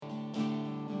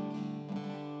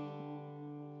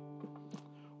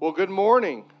Well, good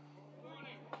morning.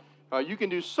 You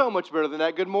can do so much better than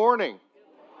that. Good morning.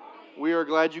 We are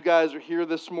glad you guys are here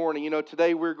this morning. You know,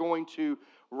 today we're going to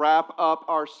wrap up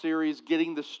our series,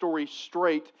 Getting the Story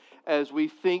Straight, as we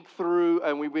think through,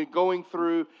 and we've been going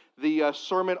through the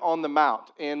Sermon on the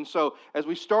Mount. And so, as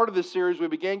we started this series, we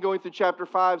began going through chapter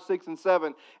 5, 6, and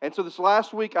 7. And so this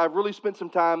last week, I've really spent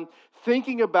some time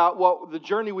thinking about what the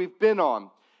journey we've been on.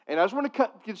 And I just want to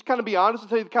just kind of be honest and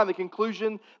tell you the kind of the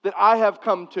conclusion that I have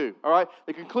come to, all right?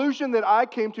 The conclusion that I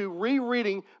came to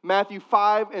rereading Matthew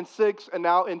 5 and 6 and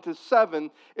now into 7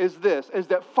 is this, is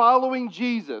that following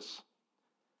Jesus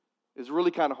is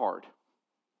really kind of hard.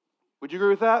 Would you agree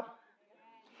with that?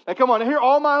 Now come on, here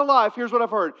all my life, here's what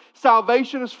I've heard.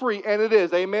 Salvation is free, and it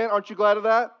is. Amen? Aren't you glad of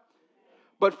that?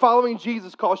 But following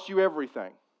Jesus costs you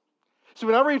everything. So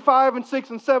when I read 5 and 6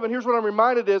 and 7, here's what I'm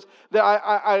reminded is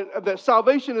that that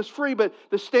salvation is free, but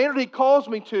the standard He calls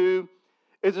me to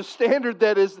is a standard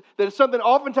that is something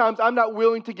oftentimes I'm not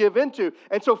willing to give into.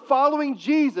 And so following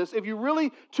Jesus, if you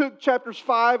really took chapters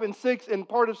 5 and 6 and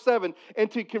part of 7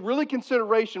 into really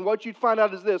consideration, what you'd find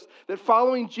out is this, that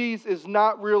following Jesus is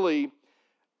not really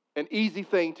an easy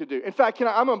thing to do. In fact,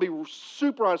 I'm going to be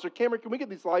super honest. So Cameron, can we get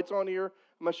these lights on here?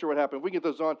 I'm not sure what happened. If we can get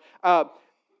those on.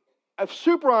 If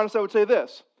super honest, I would say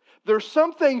this. There's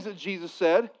some things that Jesus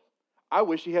said, I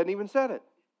wish He hadn't even said it.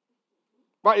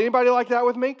 Right? Anybody like that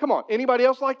with me? Come on. Anybody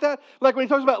else like that? Like when He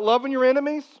talks about loving your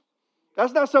enemies?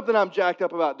 That's not something I'm jacked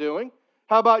up about doing.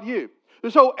 How about you?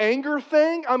 This whole anger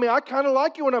thing, I mean, I kind of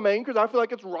like it when I'm angry because I feel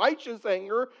like it's righteous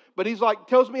anger, but He's like,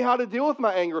 tells me how to deal with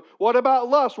my anger. What about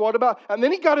lust? What about, and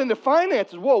then He got into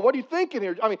finances. Whoa, what are you thinking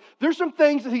here? I mean, there's some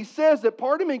things that He says that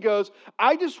part of me goes,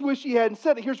 I just wish He hadn't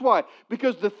said it. Here's why.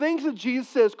 Because the things that Jesus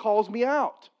says calls me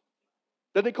out.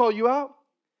 Doesn't it call you out?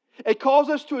 It calls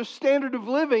us to a standard of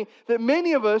living that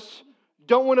many of us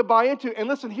don't want to buy into. And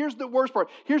listen, here's the worst part.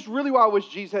 Here's really why I wish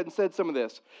Jesus hadn't said some of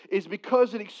this. Is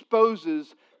because it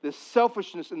exposes the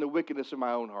selfishness and the wickedness of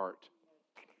my own heart.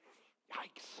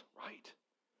 Yikes, right?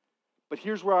 But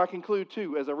here's where I conclude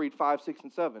too, as I read 5, 6,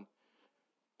 and 7.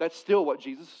 That's still what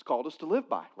Jesus has called us to live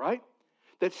by, right?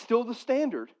 That's still the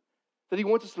standard that He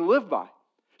wants us to live by.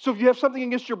 So if you have something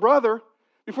against your brother,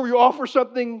 before you offer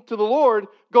something to the Lord,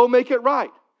 go make it right.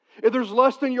 If there's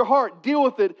lust in your heart, deal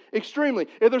with it extremely.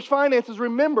 If there's finances,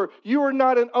 remember, you are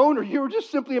not an owner. You are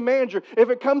just simply a manager. If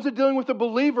it comes to dealing with a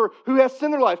believer who has sin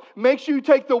in their life, make sure you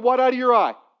take the what out of your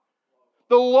eye?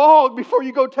 The log before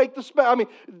you go take the speck. I mean,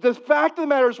 the fact of the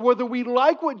matter is whether we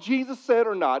like what Jesus said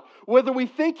or not, whether we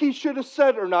think He should have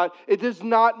said it or not, it does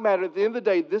not matter. At the end of the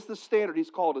day, this is the standard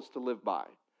He's called us to live by.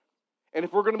 And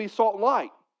if we're going to be salt and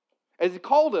light, as He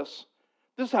called us,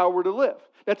 this is how we're to live.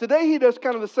 Now today He does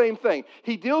kind of the same thing.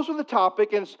 He deals with the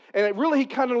topic and He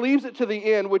kind of leaves it to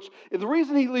the end, which the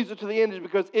reason He leaves it to the end is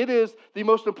because it is the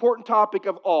most important topic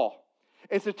of all.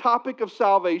 It's the topic of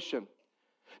salvation.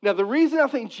 Now, the reason I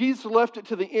think Jesus left it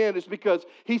to the end is because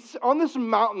He's on this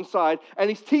mountainside and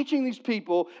He's teaching these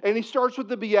people, and He starts with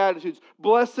the Beatitudes.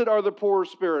 Blessed are the poor of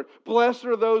spirit. Blessed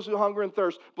are those who hunger and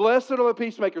thirst. Blessed are the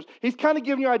peacemakers. He's kind of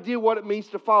giving you an idea what it means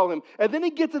to follow Him. And then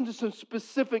He gets into some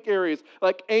specific areas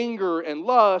like anger and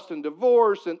lust and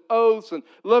divorce and oaths and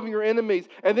loving your enemies.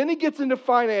 And then He gets into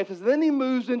finances. And then He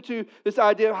moves into this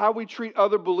idea of how we treat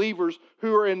other believers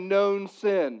who are in known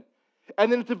sin.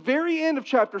 And then at the very end of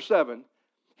chapter 7,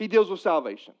 He deals with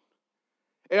salvation.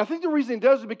 And I think the reason He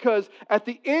does is because at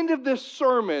the end of this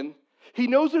sermon, He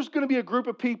knows there's going to be a group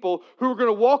of people who are going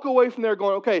to walk away from there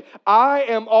going, okay, I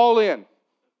am all in.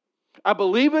 I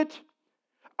believe it.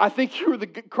 I think you're the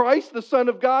Christ, the Son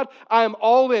of God. I am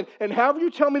all in. And however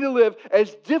you tell me to live,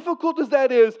 as difficult as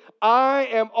that is, I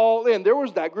am all in. There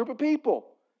was that group of people.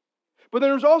 But then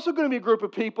there's also going to be a group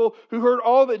of people who heard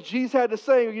all that Jesus had to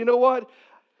say. You know what?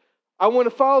 I want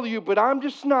to follow you, but I'm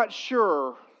just not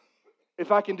sure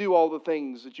if I can do all the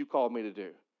things that you called me to do.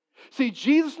 See,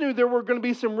 Jesus knew there were going to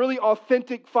be some really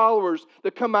authentic followers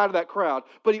that come out of that crowd,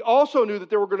 but He also knew that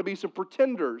there were going to be some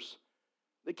pretenders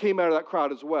that came out of that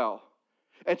crowd as well.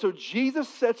 And so Jesus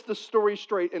sets the story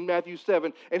straight in Matthew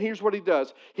 7, and here's what He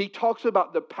does. He talks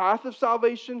about the path of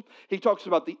salvation, He talks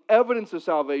about the evidence of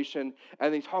salvation,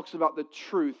 and He talks about the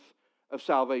truth of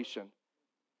salvation.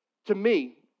 To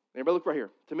me, everybody look right here,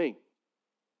 to me,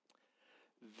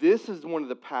 this is one of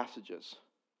the passages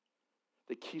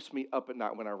that keeps me up at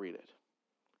night when I read it.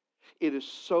 It is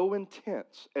so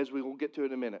intense, as we will get to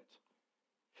in a minute.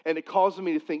 And it causes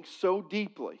me to think so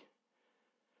deeply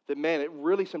that, man, it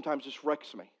really sometimes just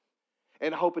wrecks me.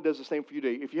 And I hope it does the same for you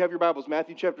today. If you have your Bibles,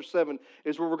 Matthew chapter 7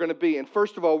 is where we're going to be. And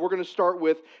first of all, we're going to start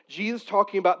with Jesus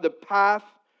talking about the path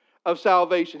of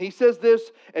salvation. He says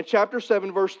this in chapter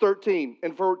 7, verse 13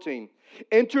 and 14.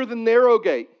 Enter the narrow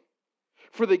gate,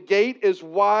 for the gate is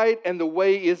wide and the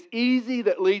way is easy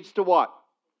that leads to what?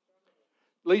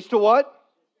 Leads to what?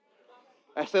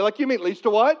 I say like you mean. Leads to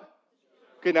what?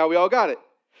 Okay, now we all got it.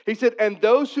 He said, and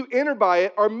those who enter by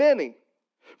it are many.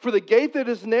 For the gate that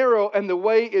is narrow and the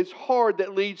way is hard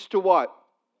that leads to what?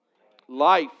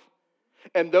 Life.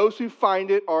 And those who find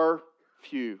it are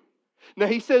few. Now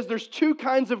he says there's two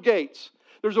kinds of gates.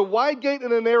 There's a wide gate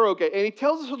and a narrow gate. And he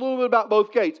tells us a little bit about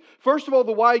both gates. First of all,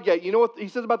 the wide gate. You know what he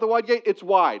says about the wide gate? It's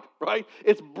wide, right?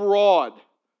 It's broad.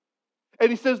 And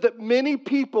he says that many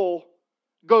people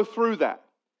go through that.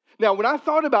 Now, when I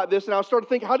thought about this and I started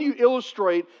thinking, how do you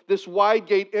illustrate this wide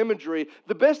gate imagery?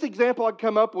 The best example I could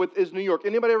come up with is New York.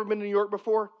 Anybody ever been to New York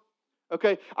before?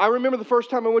 Okay, I remember the first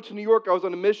time I went to New York, I was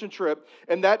on a mission trip,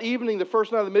 and that evening, the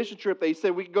first night of the mission trip, they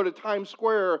said we could go to Times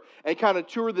Square and kind of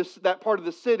tour that part of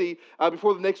the city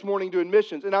before the next morning doing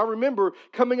missions. And I remember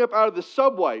coming up out of the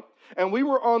subway, and we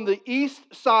were on the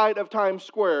east side of Times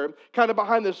Square, kind of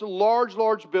behind this large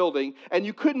building, and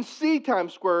you couldn't see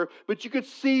Times Square, but you could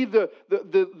see the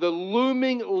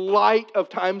looming light of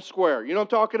Times Square. You know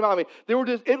what I'm talking about? I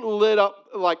mean, it lit up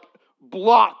like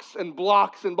blocks and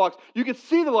blocks and blocks. You could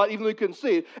see the light even though you couldn't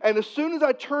see it. And as soon as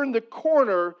I turned the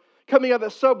corner coming out of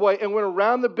the subway and went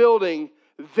around the building,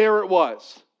 there it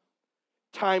was.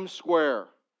 Times Square.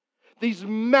 These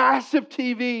massive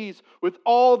TVs with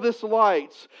all this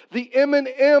lights. The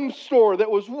M&M store that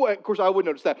was, of course I wouldn't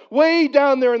notice that, way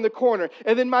down there in the corner.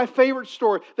 And then my favorite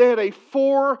store, they had a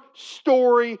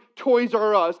 4-story Toys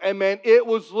R Us. And man, it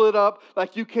was lit up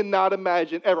like you cannot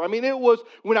imagine ever. I mean, it was,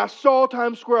 when I saw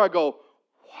Times Square, I go,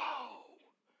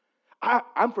 wow.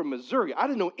 I'm from Missouri. I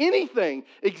didn't know anything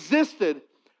existed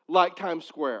like Times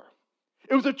Square.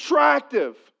 It was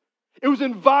attractive. It was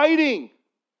inviting.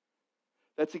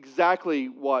 That's exactly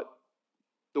what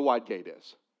the wide gate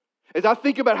is. As I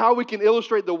think about how we can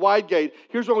illustrate the wide gate,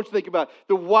 here's what I want you to think about.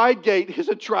 The wide gate is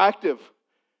attractive.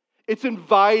 It's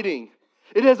inviting.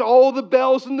 It has all the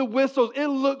bells and the whistles. It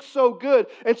looks so good.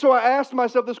 And so I asked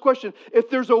myself this question. If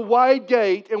there's a wide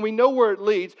gate, and we know where it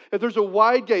leads, if there's a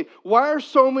wide gate, why are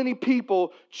so many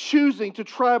people choosing to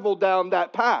travel down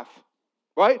that path?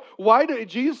 Right?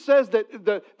 Jesus says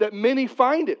that many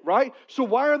find it, right? So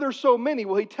why are there so many?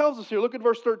 Well, he tells us here, look at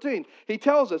verse 13. He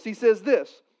tells us, he says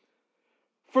this,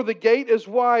 for the gate is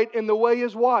wide and the way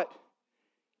is what?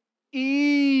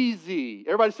 Easy.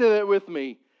 Everybody say that with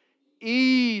me.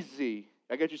 Easy.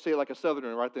 I got you to say it like a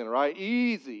southerner right then, right?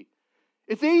 Easy.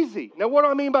 It's easy. Now, what do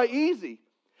I mean by easy?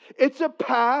 It's a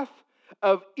path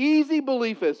of easy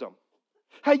beliefism.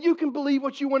 Hey, you can believe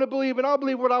what you want to believe, and I'll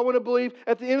believe what I want to believe.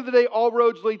 At the end of the day, all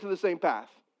roads lead to the same path.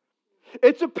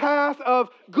 It's a path of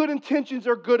good intentions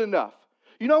are good enough.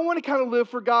 You know, I want to kind of live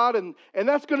for God, and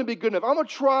that's going to be good enough. I'm going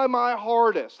to try my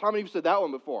hardest. How many of you said that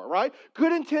one before, right?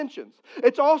 Good intentions.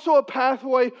 It's also a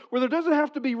pathway where there doesn't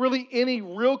have to be really any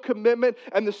real commitment,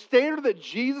 and the standard that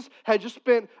Jesus had just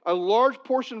spent a large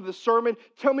portion of the sermon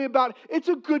telling me about, it's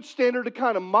a good standard to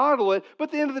kind of model it, but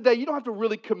at the end of the day, you don't have to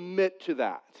really commit to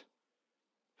that.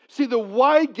 See, the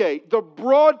wide gate, the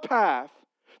broad path,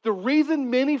 the reason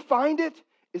many find it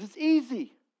is it's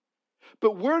easy.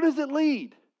 But where does it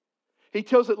lead? He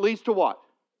tells it leads to what?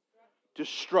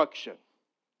 Destruction.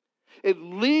 It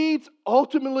leads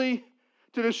ultimately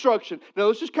to destruction. Now,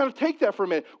 let's just kind of take that for a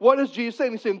minute. What is Jesus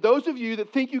saying? He's saying, those of you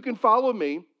that think you can follow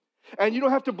me, and you don't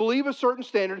have to believe a certain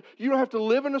standard, you don't have to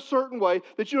live in a certain way,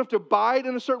 that you don't have to abide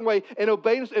in a certain way and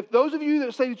obey. If those of you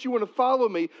that say that you want to follow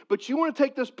me, but you want to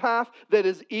take this path that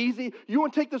is easy, you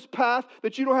want to take this path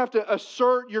that you don't have to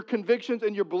assert your convictions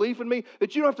and your belief in me,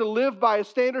 that you don't have to live by a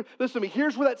standard, listen to me,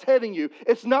 here's where that's heading you.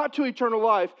 It's not to eternal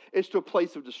life, it's to a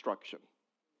place of destruction.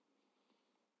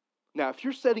 Now, if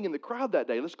you're sitting in the crowd that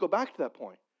day, let's go back to that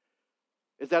point.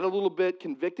 Is that a little bit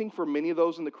convicting for many of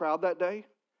those in the crowd that day?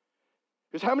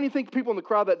 Because how many think people in the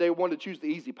crowd that day wanted to choose the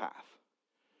easy path?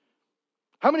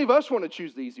 How many of us want to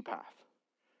choose the easy path?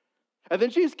 And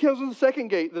then Jesus tells us the second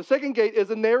gate. The second gate is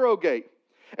a narrow gate.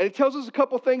 And he tells us a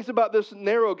couple things about this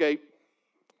narrow gate.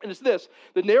 And it's this.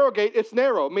 The narrow gate, it's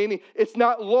narrow, meaning it's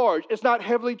not large. It's not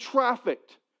heavily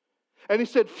trafficked. And he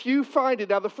said, few find it.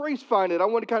 Now, the phrase find it, I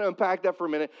want to kind of unpack that for a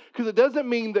minute, because it doesn't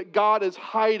mean that God is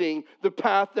hiding the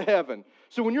path to heaven.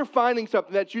 So when you're finding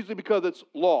something, that's usually because it's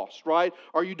lost, right?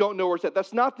 Or you don't know where it's at.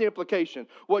 That's not the implication.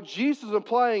 What Jesus is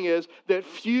implying is that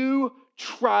few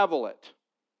travel it.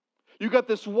 You got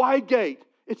this wide gate.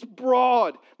 It's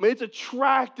broad. I mean, it's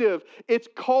attractive. It's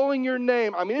calling your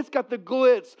name. I mean, it's got the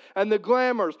glitz and the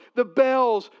glamours, the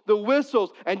bells, the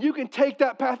whistles, and you can take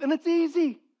that path, and it's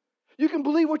easy. You can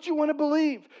believe what you want to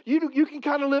believe. You can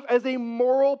kind of live as a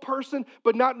moral person,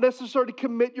 but not necessarily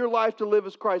commit your life to live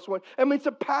as Christ wants. I mean, it's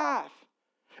a path.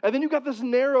 And then you've got this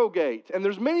narrow gate. And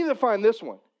there's many that find this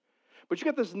one. But you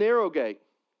got this narrow gate.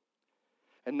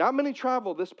 And not many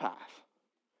travel this path.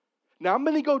 Not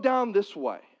many go down this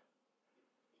way.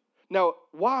 Now,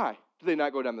 why do they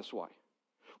not go down this way?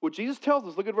 Well, Jesus tells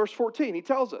us, look at verse 14. He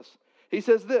tells us. He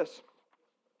says this.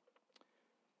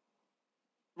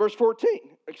 Verse 14.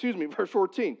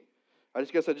 I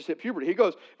just hit puberty. He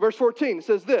goes, verse 14, it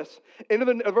says this.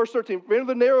 Verse 13, enter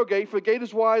the narrow gate, for the gate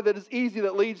is wide, that is easy,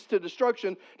 that leads to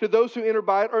destruction. To those who enter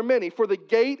by it are many. For the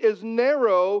gate is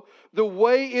narrow, the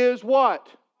way is what?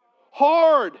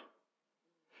 Hard.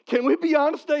 Can we be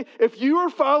honest today? If you are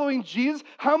following Jesus,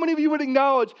 how many of you would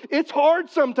acknowledge it's hard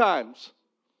sometimes?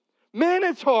 Man,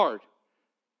 it's hard.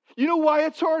 You know why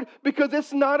it's hard? Because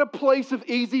it's not a place of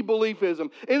easy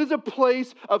beliefism. It is a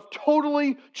place of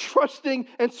totally trusting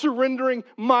and surrendering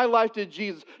my life to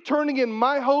Jesus. Turning in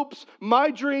my hopes, my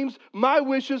dreams, my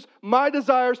wishes, my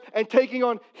desires, and taking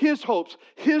on His hopes,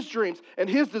 His dreams, and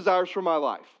His desires for my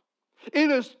life.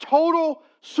 It is total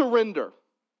surrender.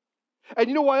 And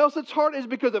you know why else it's hard? Is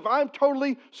because if I'm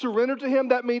totally surrendered to Him,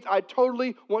 that means I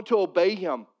totally want to obey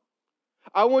Him.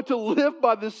 I want to live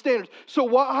by the standards. So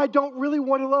while I don't really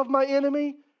want to love my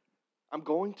enemy, I'm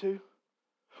going to.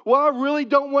 While I really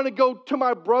don't want to go to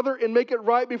my brother and make it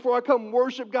right before I come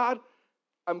worship God,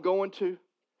 I'm going to.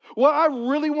 While I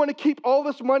really want to keep all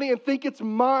this money and think it's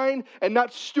mine and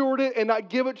not steward it and not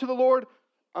give it to the Lord,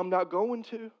 I'm not going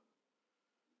to.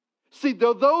 See,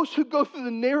 those who go through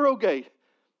the narrow gate,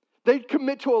 they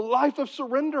commit to a life of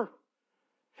surrender.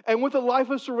 And with a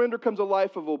life of surrender comes a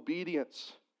life of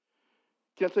obedience.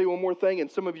 Can I tell you one more thing? And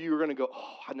some of you are going to go,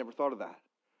 oh, I never thought of that.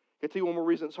 Can I tell you one more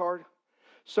reason it's hard?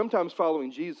 Sometimes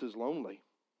following Jesus is lonely.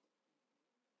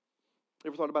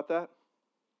 Ever thought about that?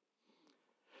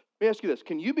 Let me ask you this.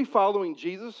 Can you be following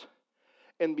Jesus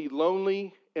and be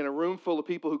lonely in a room full of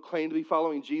people who claim to be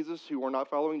following Jesus who are not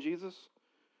following Jesus?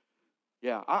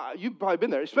 Yeah, you've probably been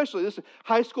there. Especially, listen,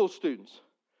 high school students.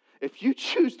 If you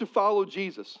choose to follow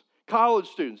Jesus, college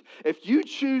students, if you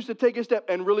choose to take a step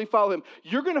and really follow Him,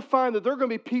 you're going to find that there are going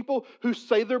to be people who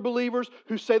say they're believers,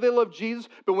 who say they love Jesus,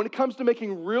 but when it comes to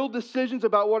making real decisions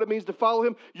about what it means to follow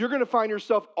Him, you're going to find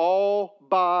yourself all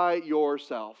by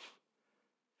yourself.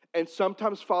 And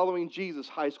sometimes following Jesus,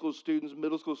 high school students,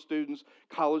 middle school students,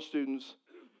 college students,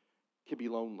 can be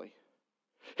lonely.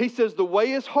 He says the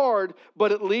way is hard,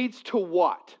 but it leads to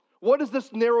what? What does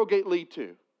this narrow gate lead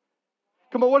to?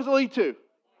 Come on, what does it lead to?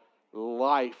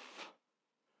 Life.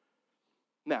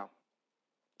 Now,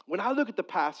 when I look at the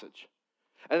passage,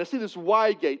 and I see this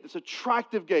wide gate, this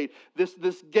attractive gate, this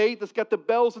gate that's got the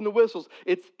bells and the whistles,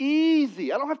 it's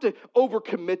easy. I don't have to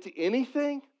overcommit to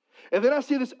anything. And then I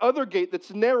see this other gate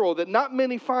that's narrow, that not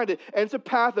many find it, and it's a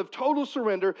path of total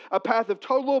surrender, a path of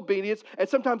total obedience, and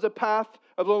sometimes a path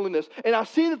of loneliness. And I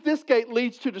see that this gate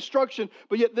leads to destruction,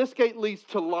 but yet this gate leads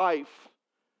to life.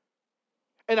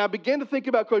 And I began to think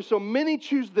about, so many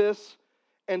choose this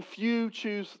and few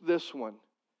choose this one.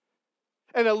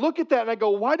 And I look at that and I go,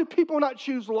 why do people not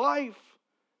choose life?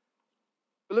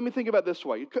 But let me think about it this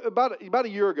way. About a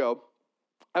year ago,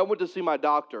 I went to see my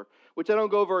doctor, which I don't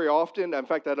go very often. In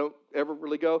fact, I don't ever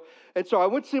really go. And so I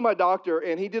went to see my doctor,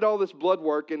 and he did all this blood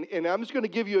work. And I'm just going to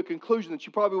give you a conclusion that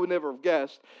you probably would never have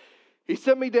guessed. He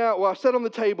sat me down. Well, I sat on the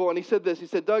table, and he said this. He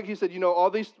said, Doug, all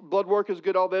these blood work is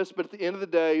good, all this, but at the end of the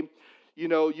day,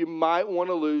 you might want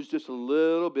to lose just a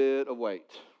little bit of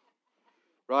weight.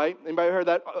 Right? Anybody heard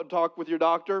that talk with your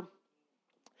doctor?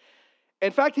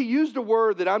 In fact, he used a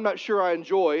word that I'm not sure I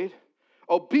enjoyed.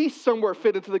 Obese somewhere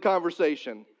fit into the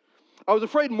conversation. I was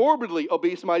afraid morbidly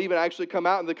obese might even actually come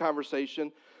out in the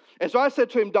conversation. And so I said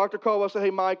to him, Dr. Caldwell, I said, hey,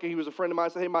 Mike, and he was a friend of mine.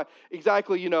 I said, hey, Mike,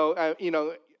 exactly,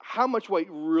 how much weight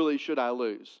really should I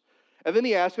lose? And then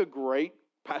he asked a great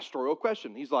pastoral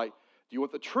question. He's like, do you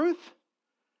want the truth?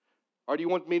 Or do you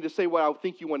want me to say what I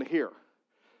think you want to hear?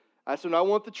 I said, no, I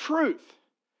want the truth.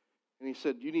 And he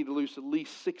said, you need to lose at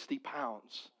least 60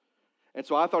 pounds. And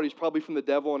so I thought he's probably from the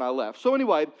devil, and I left. So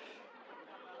anyway,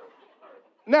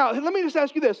 now let me just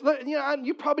ask you this.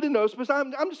 You probably didn't notice, but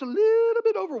I'm just a little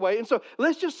bit overweight. And so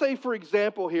let's just say, for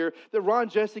example here, that Ron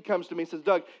Jesse comes to me and says,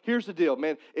 Doug, here's the deal,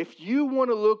 man. If you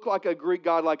want to look like a Greek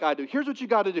god like I do, here's what you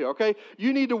got to do, okay?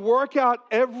 You need to work out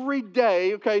every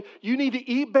day, okay? You need to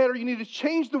eat better. You need to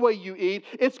change the way you eat.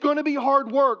 It's going to be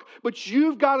hard work, but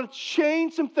you've got to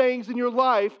change some things in your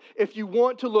life if you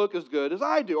want to look as good as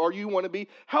I do, or you want to be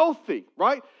healthy,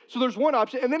 right? So there's one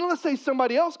option. And then let's say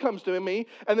somebody else comes to me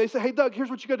and they say, hey, Doug, here's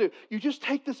what you got to do. You just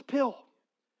take this pill.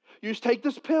 You just take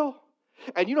this pill.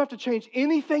 And you don't have to change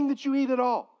anything that you eat at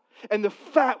all. And the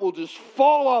fat will just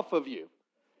fall off of you.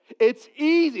 It's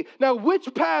easy. Now,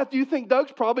 which path do you think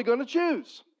Doug's probably going to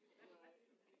choose?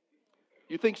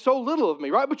 You think so little of me,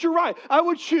 right? But you're right. I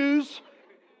would choose.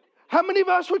 How many of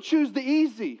us would choose the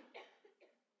easy?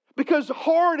 Because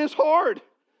hard is hard.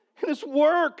 And it's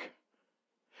work.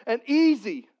 And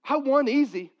easy. I want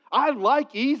easy. I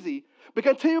like easy. But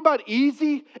can I tell you about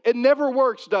easy? It never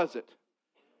works, does it?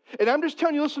 And I'm just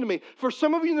telling you, listen to me. For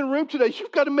some of you in the room today,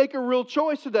 you've got to make a real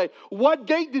choice today. What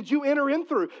gate did you enter in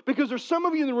through? Because there's some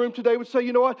of you in the room today would say,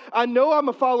 you know what? I know I'm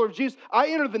a follower of Jesus. I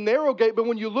entered the narrow gate, but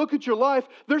when you look at your life,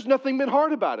 there's nothing been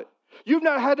hard about it. You've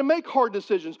not had to make hard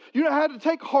decisions. You've not had to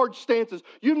take hard stances.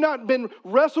 You've not been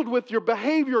wrestled with your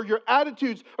behavior, your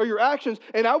attitudes, or your actions.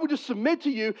 And I would just submit to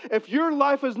you, if your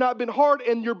life has not been hard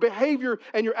in your behavior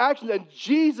and your actions, and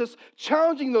Jesus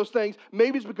challenging those things,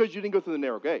 maybe it's because you didn't go through the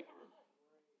narrow gate.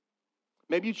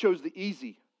 Maybe you chose the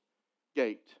easy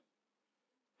gate.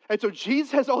 And so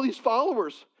Jesus has all these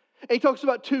followers. And he talks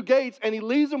about two gates, and he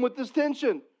leaves them with this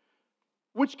tension.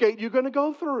 Which gate are you going to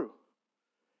go through?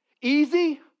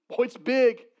 Easy? Boy, it's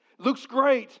big. Looks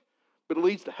great. But it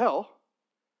leads to hell.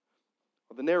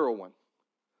 Or the narrow one.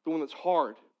 The one that's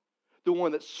hard. The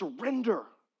one that's surrender.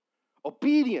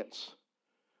 Obedience.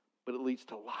 But it leads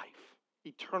to life.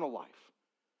 Eternal life.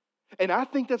 And I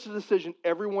think that's a decision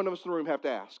every one of us in the room have to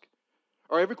ask.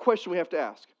 Or every question we have to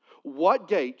ask. What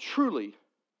gate truly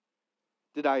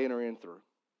did I enter in through?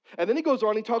 And then he goes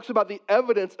on, he talks about the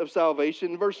evidence of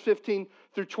salvation. In verse 15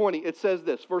 through 20, it says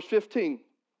this. Verse 15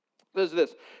 says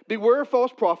this. Beware of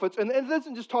false prophets. And it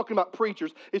isn't just talking about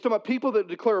preachers. It's talking about people that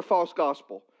declare a false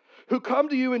gospel. Who come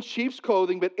to you in sheep's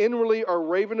clothing, but inwardly are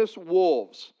ravenous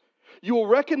wolves. You will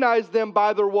recognize them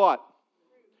by their what?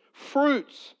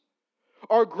 Fruits.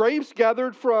 Are grapes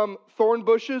gathered from thorn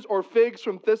bushes or figs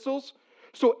from thistles?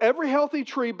 So every healthy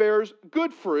tree bears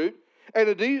good fruit, and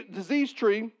a diseased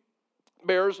tree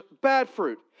bears bad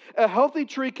fruit. A healthy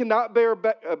tree cannot bear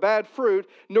bad fruit,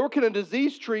 nor can a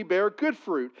diseased tree bear good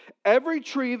fruit. Every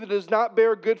tree that does not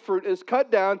bear good fruit is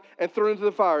cut down and thrown into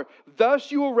the fire.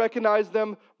 Thus you will recognize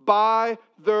them by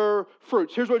their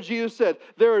fruits. Here's what Jesus said.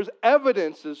 There is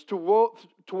evidences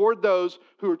toward those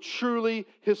who are truly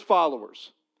his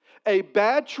followers. A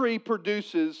bad tree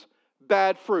produces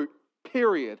bad fruit.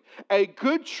 Period. A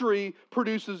good tree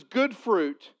produces good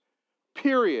fruit.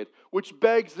 Period. Which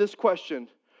begs this question.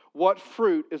 What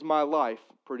fruit is my life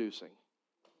producing?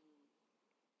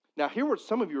 Now, here's what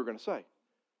some of you are going to say.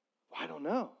 Well, I don't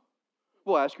know.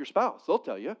 Well, ask your spouse. They'll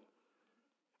tell you.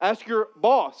 Ask your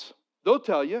boss. They'll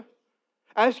tell you.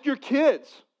 Ask your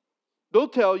kids. They'll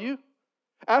tell you.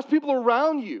 Ask people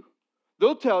around you.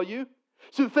 They'll tell you.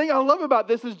 So the thing I love about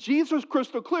this is Jesus was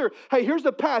crystal clear. Hey, here's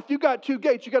the path. You got two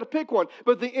gates. You got to pick one.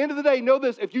 But at the end of the day, know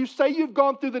this. If you say you've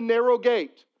gone through the narrow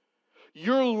gate,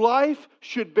 your life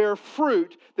should bear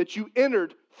fruit that you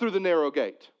entered through the narrow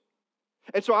gate.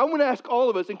 And so I want to ask all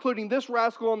of us, including this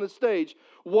rascal on the stage,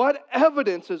 what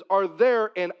evidences are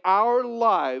there in our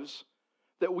lives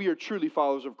that we are truly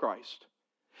followers of Christ?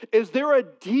 Is there a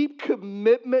deep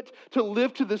commitment to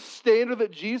live to the standard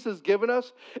that Jesus has given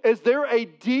us? Is there a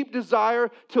deep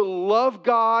desire to love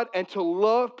God and to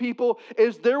love people?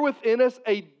 Is there within us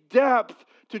a depth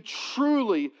to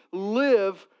truly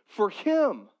live for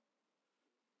Him?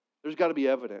 There's got to be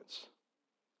evidence.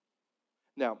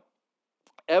 Now,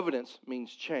 evidence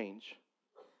means change.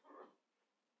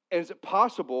 And is it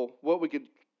possible, what we could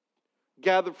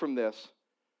gather from this,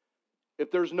 if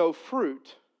there's no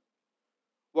fruit,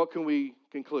 what can we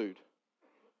conclude?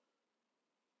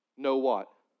 No what?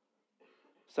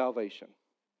 Salvation.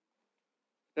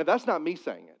 Now, that's not me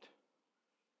saying it.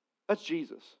 That's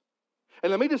Jesus. And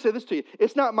let me just say this to you.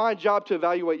 It's not my job to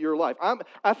evaluate your life.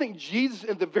 I think Jesus,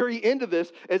 at the very end of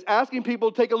this, is asking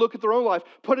people to take a look at their own life,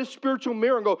 put a spiritual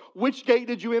mirror and go, which gate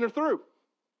did you enter through?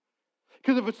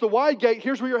 Because if it's the wide gate,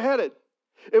 here's where you're headed.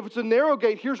 If it's a narrow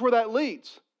gate, here's where that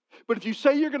leads. But if you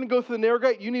say you're going to go through the narrow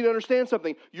gate, you need to understand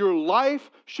something. Your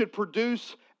life should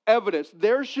produce evidence.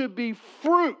 There should be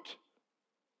fruit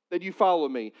that you follow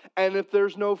me. And if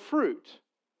there's no fruit,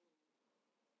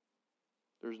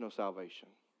 there's no salvation.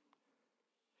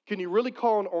 Can you really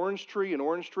call an orange tree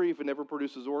if it never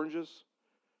produces oranges?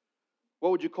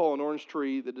 What would you call an orange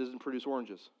tree that doesn't produce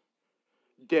oranges?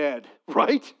 Dead,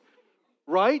 right?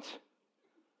 Right?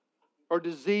 Or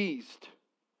diseased.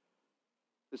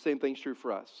 The same thing's true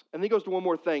for us. And then he goes to one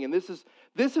more thing, and this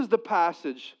is the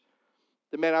passage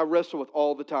that, man, I wrestle with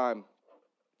all the time.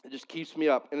 It just keeps me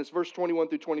up. And it's verse 21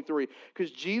 through 23.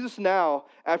 Because Jesus now,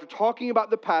 after talking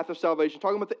about the path of salvation,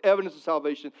 talking about the evidence of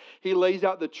salvation, he lays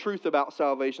out the truth about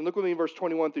salvation. Look with me in verse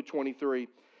 21 through 23.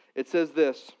 It says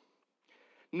this,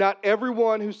 not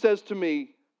everyone who says to me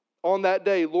on that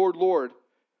day, Lord, Lord,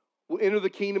 will enter the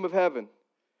kingdom of heaven,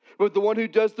 but the one who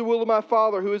does the will of my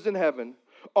Father who is in heaven.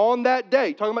 On that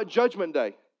day, talking about judgment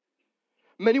day,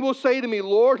 many will say to me,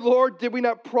 Lord, Lord, did we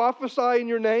not prophesy in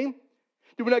your name?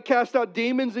 Did we not cast out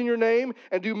demons in your name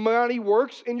and do mighty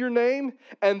works in your name?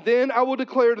 And then I will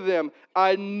declare to them,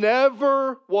 I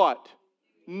never, what?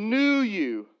 Knew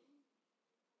you.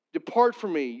 Depart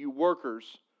from me, you workers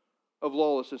of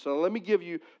lawlessness. Now let me give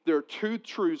you, there are two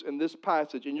truths in this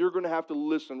passage, and you're going to have to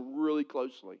listen really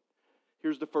closely.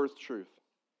 Here's the first truth.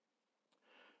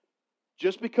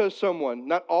 Just because someone,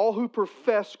 not all who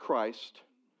profess Christ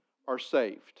are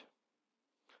saved.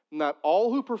 Not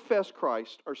all who profess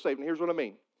Christ are saved. And here's what I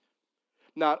mean.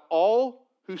 Not all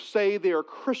who say they are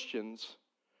Christians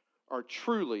are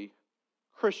truly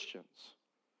Christians.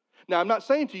 Now, I'm not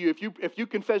saying to you, if you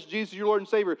confess Jesus as your Lord and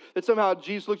Savior, that somehow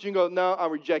Jesus looks at you and goes, no, I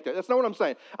reject that. That's not what I'm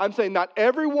saying. I'm saying not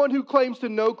everyone who claims to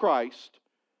know Christ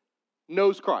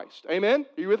knows Christ. Amen?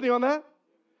 Are you with me on that?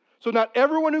 So not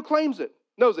everyone who claims it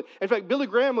knows it. In fact, Billy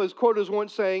Graham was quoted as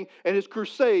once saying in his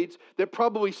crusades that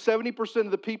probably 70%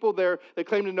 of the people there that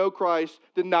claimed to know Christ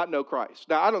did not know Christ.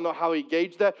 Now, I don't know how he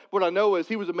gauged that. What I know is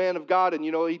he was a man of God, and,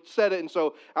 he said it. And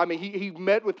so, he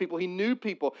met with people. He knew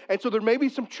people. And so there may be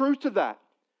some truth to that.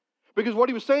 Because what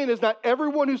he was saying is not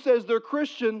everyone who says they're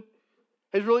Christian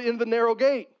is really in the narrow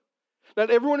gate. Not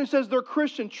everyone who says they're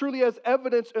Christian truly has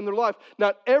evidence in their life.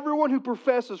 Not everyone who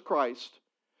professes Christ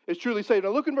is truly saved.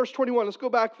 Now look in verse 21. Let's go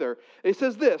back there. It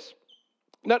says this.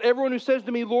 Not everyone who says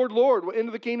to me, Lord, Lord, will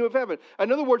enter the kingdom of heaven. In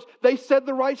other words, they said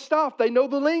the right stuff. They know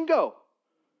the lingo.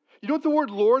 You know what the word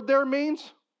Lord there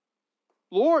means?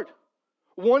 Lord.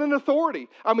 One in authority.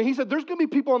 He said there's going to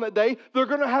be people on that day, they're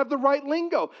going to have the right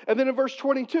lingo. And then in verse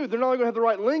 22, they're not only going to have the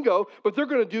right lingo, but they're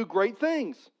going to do great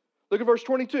things. Look at verse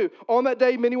 22. On that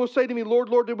day, many will say to me, Lord,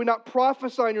 Lord, did we not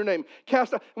prophesy in your name?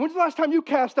 Cast out. When's the last time you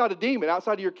cast out a demon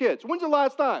outside of your kids? When's the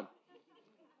last time?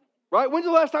 Right? When's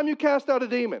the last time you cast out a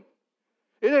demon?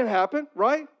 It didn't happen,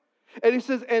 right? And he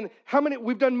says, and how many,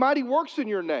 we've done mighty works in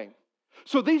your name.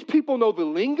 So these people know the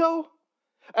lingo,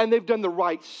 and they've done the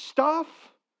right stuff.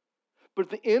 But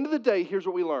at the end of the day, here's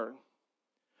what we learn.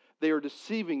 They are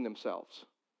deceiving themselves.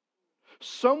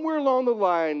 Somewhere along the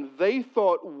line, they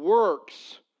thought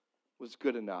works was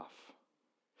good enough.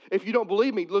 If you don't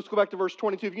believe me, let's go back to verse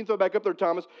 22. If you can throw it back up there,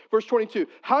 Thomas. Verse 22.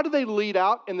 How do they lead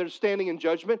out in their standing in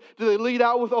judgment? Do they lead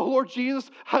out with, oh, Lord Jesus,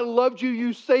 I loved you.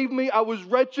 You saved me. I was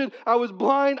wretched. I was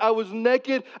blind. I was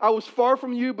naked. I was far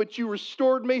from you, but you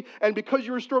restored me. And because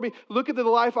you restored me, look at the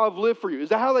life I've lived for you. Is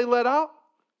that how they let out?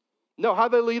 No, how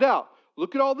they lead out?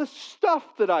 Look at all this stuff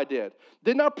that I did.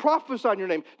 Didn't I prophesy in your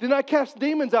name? Didn't I cast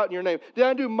demons out in your name? Did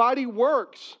I do mighty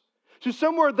works? So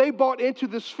somewhere they bought into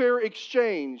this fair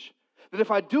exchange that if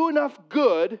I do enough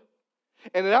good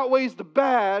and it outweighs the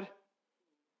bad,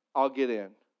 I'll get in.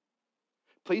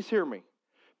 Please hear me.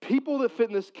 People that fit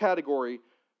in this category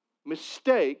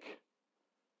mistake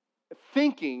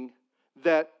thinking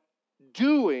that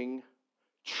doing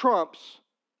trumps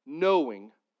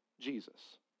knowing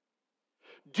Jesus.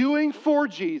 Doing for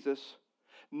Jesus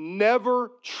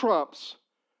never trumps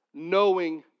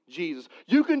knowing Jesus.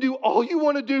 You can do all you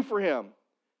want to do for Him,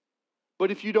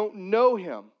 but if you don't know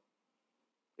Him,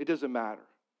 it doesn't matter.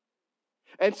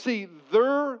 And see,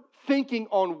 their thinking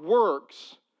on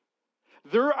works,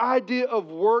 their idea of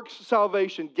works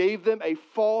salvation gave them a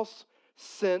false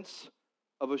sense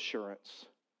of assurance.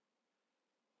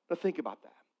 Now think about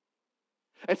that.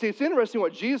 And see, it's interesting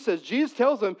what Jesus says. Jesus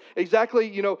tells them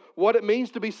exactly, what it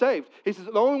means to be saved. He says,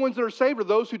 the only ones that are saved are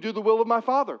those who do the will of my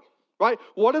Father. Right?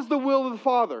 What is the will of the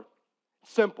Father?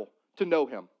 Simple. To know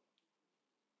Him.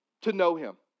 To know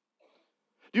Him.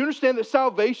 Do you understand that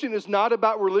salvation is not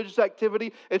about religious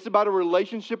activity? It's about a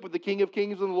relationship with the King of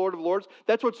Kings and the Lord of Lords.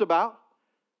 That's what it's about.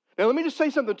 Now, let me just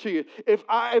say something to you. If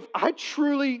I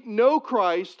truly know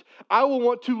Christ, I will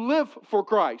want to live for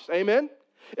Christ. Amen?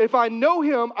 If I know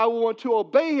Him, I will want to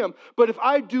obey Him. But if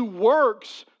I do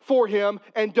works for Him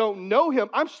and don't know Him,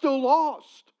 I'm still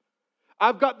lost.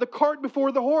 I've got the cart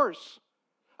before the horse.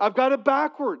 I've got it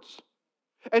backwards.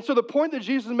 And so the point that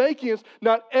Jesus is making is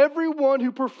not everyone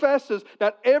who professes,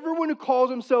 not everyone who calls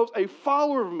themselves a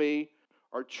follower of me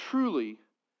are truly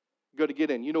going to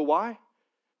get in. You know why?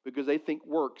 Because they think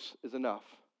works is enough.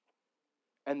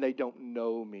 And they don't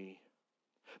know me.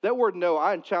 That word know,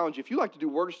 I challenge you. If you like to do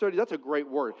word study, that's a great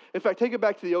word. In fact, take it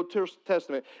back to the Old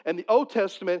Testament. And the Old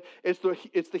Testament, it's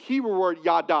the Hebrew word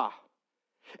yada.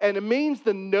 And it means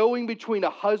the knowing between a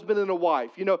husband and a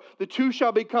wife. The two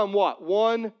shall become what?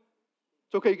 One.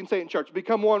 It's okay, you can say it in church.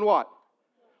 Become one what?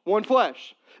 One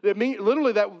flesh.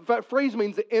 Literally, that phrase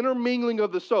means the intermingling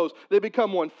of the souls. They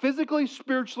become one physically,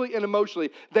 spiritually, and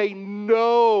emotionally. They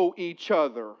know each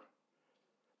other.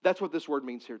 That's what this word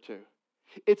means here too.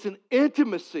 It's an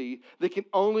intimacy that can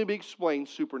only be explained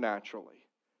supernaturally,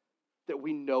 that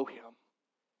we know Him.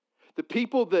 The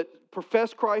people that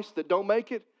profess Christ that don't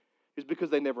make it is because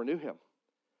they never knew Him.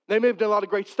 They may have done a lot of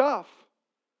great stuff,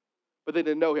 but they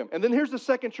didn't know Him. And then here's the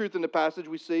second truth in the passage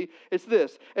we see. It's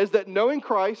this, is that knowing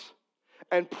Christ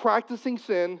and practicing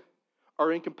sin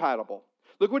are incompatible.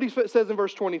 Look what he says in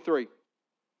verse 23.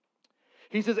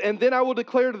 He says, and then I will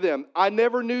declare to them, I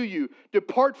never knew you.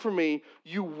 Depart from me,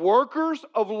 you workers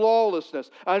of lawlessness.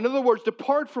 In other words,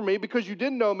 depart from me because you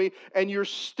didn't know me and you're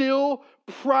still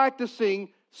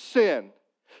practicing sin.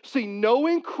 See,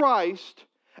 knowing Christ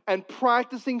and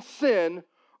practicing sin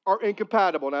are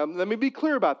incompatible. Now, let me be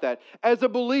clear about that. As a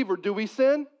believer, do we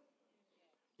sin?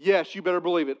 Yes, you better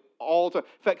believe it all the time.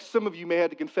 In fact, some of you may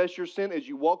have to confess your sin as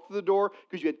you walk through the door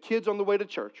because you had kids on the way to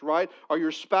church, right? Or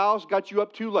your spouse got you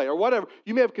up too late or whatever.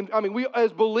 You may have, we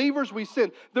as believers, we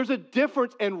sin. There's a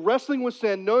difference in wrestling with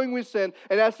sin, knowing we sin,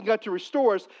 and asking God to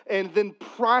restore us, and then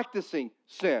practicing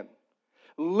sin,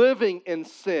 living in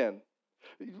sin.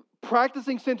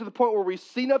 Practicing sin to the point where we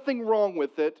see nothing wrong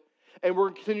with it, and we're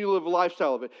going to continue to live a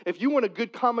lifestyle of it. If you want a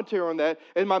good commentary on that,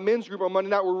 in my men's group on Monday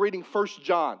night, we're reading 1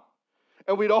 John.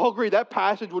 And we'd all agree that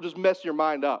passage will just mess your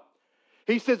mind up.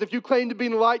 He says, if you claim to be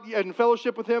in the light and in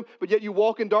fellowship with Him, but yet you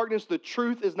walk in darkness, the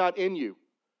truth is not in you.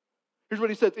 Here's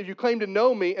what he says. If you claim to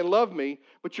know me and love me,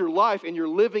 but your life and you're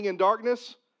living in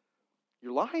darkness,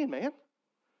 you're lying, man.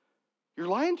 You're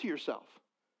lying to yourself.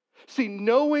 See,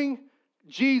 knowing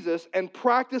Jesus and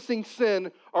practicing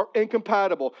sin are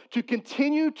incompatible. To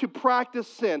continue to practice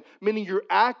sin, meaning you're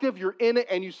active, you're in it,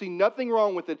 and you see nothing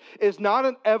wrong with it, is not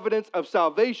an evidence of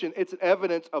salvation. It's an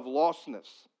evidence of lostness.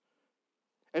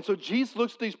 And so Jesus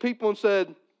looks at these people and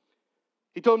said,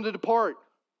 He told them to depart.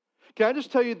 Can I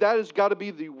just tell you, that has got to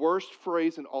be the worst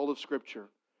phrase in all of Scripture.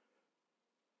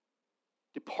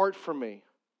 Depart from me,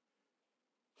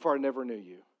 for I never knew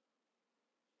you.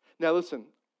 Now listen,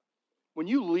 when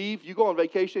you leave, you go on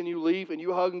vacation, you leave, and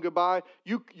you hug them goodbye,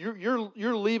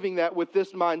 you're leaving that with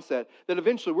this mindset that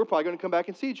eventually we're probably going to come back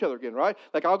and see each other again, right?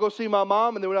 Like I'll go see my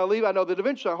mom, and then when I leave, I know that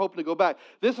eventually I'm hoping to go back.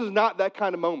 This is not that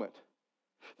kind of moment.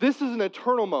 This is an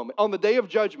eternal moment. On the day of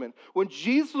judgment, when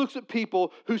Jesus looks at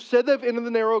people who said they've entered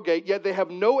the narrow gate, yet they have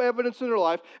no evidence in their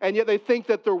life, and yet they think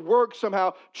that their works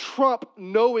somehow trump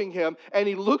knowing Him, and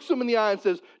He looks them in the eye and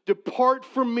says, depart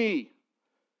from me,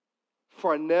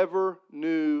 for I never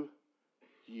knew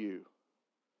you,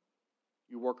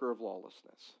 you worker of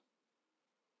lawlessness.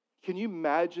 Can you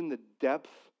imagine the depth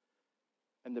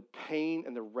and the pain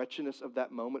and the wretchedness of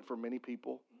that moment for many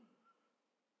people?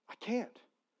 I can't.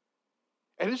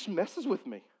 And it just messes with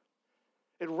me.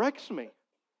 It wrecks me.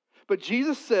 But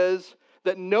Jesus says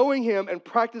that knowing Him and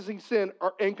practicing sin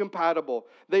are incompatible.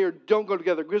 Don't go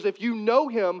together. Because if you know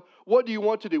Him, what do you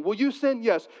want to do? Will you sin?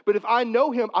 Yes. But if I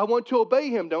know Him, I want to obey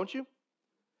Him, don't you?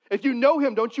 If you know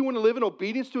Him, don't you want to live in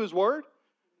obedience to His word?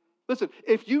 Listen,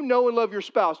 if you know and love your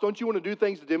spouse, don't you want to do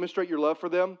things to demonstrate your love for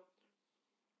them?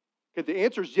 Okay, the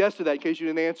answer is yes to that in case you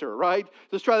didn't answer it, right?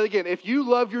 Let's try that again. If you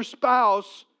love your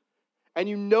spouse and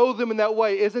you know them in that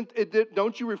way,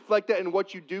 don't you reflect that in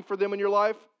what you do for them in your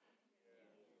life?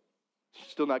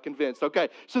 Still not convinced. Okay,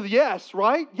 so yes,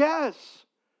 right? Yes.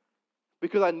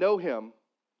 Because I know Him,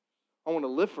 I want to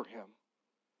live for Him.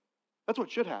 That's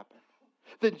what should happen.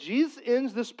 Then Jesus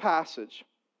ends this passage.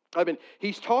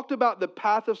 He's talked about the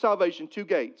path of salvation, 2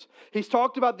 gates. He's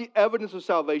talked about the evidence of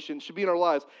salvation should be in our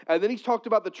lives. And then he's talked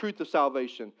about the truth of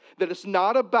salvation. That it's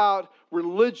not about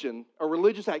religion or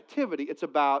religious activity. It's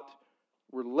about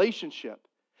relationship.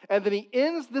 And then he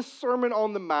ends this Sermon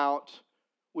on the Mount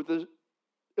with an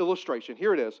illustration.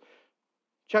 Here it is.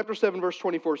 Chapter 7, verse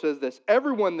 24 says this.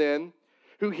 Everyone then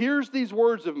who hears these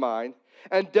words of mine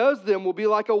and does them will be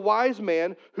like a wise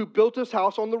man who built his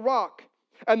house on the rock.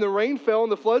 And the rain fell,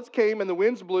 and the floods came, and the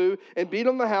winds blew and beat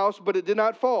on the house, but it did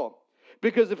not fall.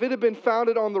 Because if it had been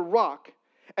founded on the rock,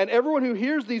 and everyone who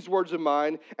hears these words of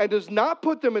mine and does not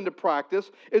put them into practice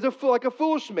is like a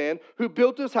foolish man who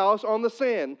built his house on the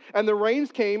sand. And the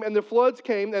rains came, and the floods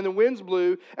came, and the winds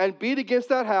blew and beat against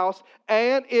that house,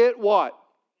 and it what?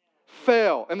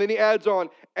 Fell. And then he adds on,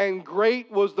 and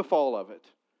great was the fall of it.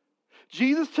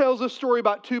 Jesus tells a story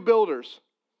about 2 builders.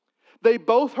 They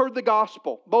both heard the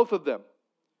gospel, both of them.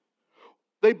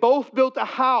 They both built a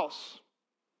house.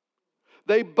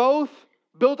 They both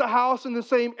built a house in the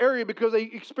same area because they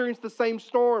experienced the same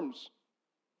storms.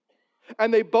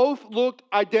 And they both looked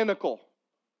identical.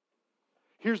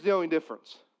 Here's the only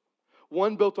difference.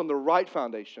 One built on the right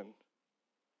foundation.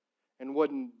 and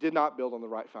one did not build on the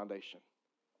right foundation.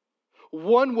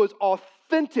 One was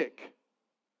authentic,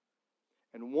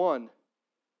 and one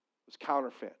was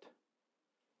counterfeit.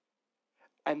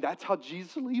 And that's how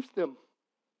Jesus leaves them.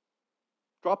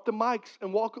 Drop the mics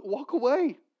and walk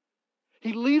away.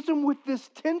 He leaves them with this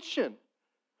tension.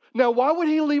 Now, why would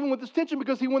he leave them with this tension?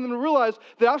 Because he wanted them to realize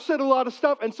that I've said a lot of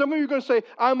stuff, and some of you are going to say,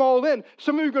 I'm all in.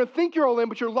 Some of you are going to think you're all in,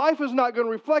 but your life is not going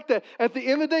to reflect that. At the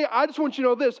end of the day, I just want you to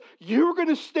know this. You're going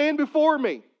to stand before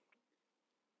me.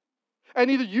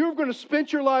 And either you're going to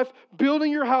spend your life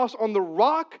building your house on the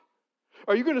rock,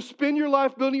 or you're going to spend your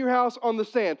life building your house on the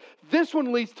sand. This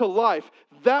one leads to life.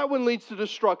 That one leads to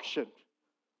destruction.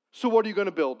 So what are you going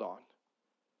to build on?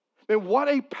 Man, what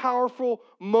a powerful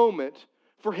moment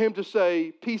for him to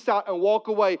say, peace out, and walk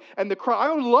away. And the crowd,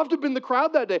 I would love to have been the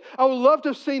crowd that day. I would love to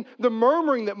have seen the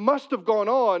murmuring that must have gone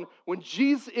on when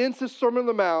Jesus ends his Sermon on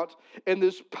the Mount in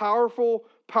this powerful,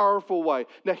 powerful way.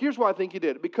 Now, here's why I think he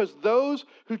did it. Because those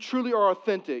who truly are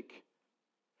authentic,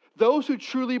 those who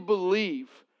truly believe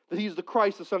that he's the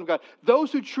Christ, the Son of God,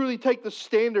 those who truly take the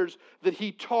standards that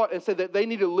he taught and say that they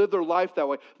need to live their life that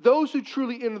way, those who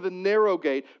truly enter the narrow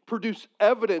gate, produce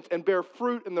evidence and bear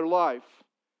fruit in their life,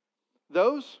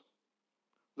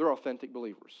 they're authentic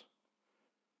believers.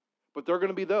 But there are going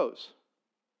to be those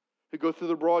who go through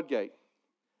the broad gate,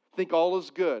 think all is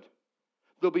good.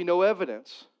 There'll be no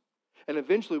evidence. And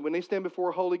eventually, when they stand before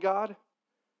a holy God,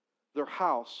 their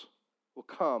house will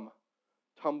come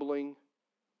tumbling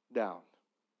down.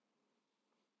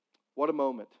 What a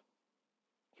moment.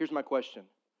 Here's my question.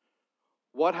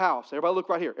 What house? Everybody look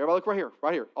right here. Everybody look right here.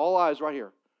 Right here. All eyes right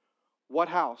here. What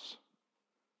house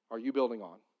are you building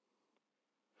on?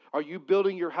 Are you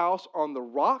building your house on the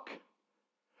rock,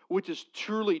 which is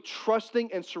truly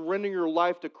trusting and surrendering your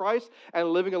life to Christ and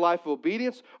living a life of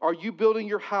obedience? Are you building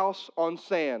your house on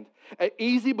sand? An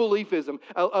easy beliefism,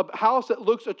 a house that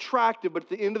looks attractive, but at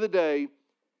the end of the day,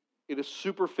 it is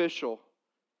superficial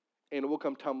and it will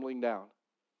come tumbling down.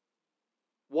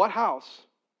 What house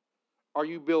are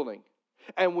you building?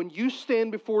 And when you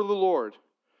stand before the Lord,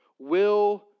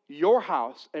 will your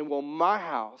house and will my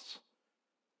house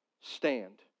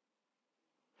stand?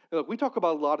 And look, we talk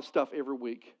about a lot of stuff every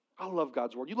week. I love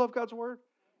God's Word. You love God's Word?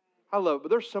 I love it.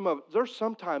 But there's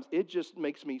sometimes it just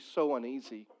makes me so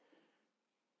uneasy.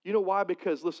 You know why?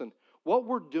 Because, listen, what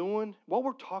we're doing, what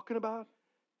we're talking about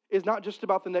is not just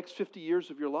about the next 50 years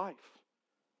of your life.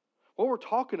 What we're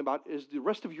talking about is the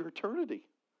rest of your eternity.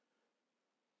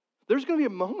 There's going to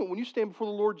be a moment when you stand before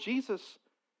the Lord Jesus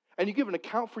and you give an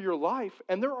account for your life,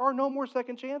 and there are no more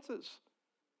second chances.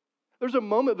 There's a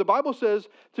moment, the Bible says,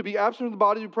 to be absent from the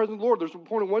body to be present with the Lord. There's a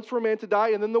point once for a man to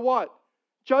die, and then the what?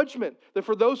 Judgment. That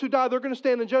for those who die, they're going to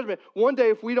stand in judgment. One day,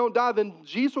 if we don't die, then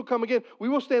Jesus will come again. We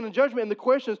will stand in judgment, and the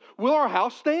question is, will our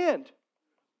house stand?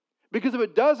 Because if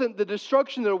it doesn't, the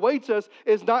destruction that awaits us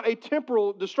is not a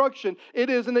temporal destruction. It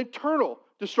is an eternal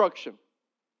destruction.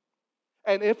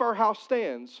 And if our house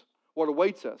stands, what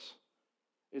awaits us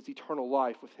is eternal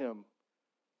life with Him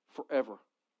forever.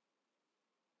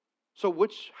 So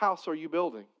which house are you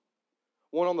building?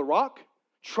 One on the rock,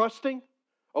 trusting,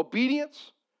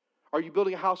 obedience? Are you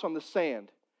building a house on the sand?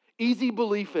 Easy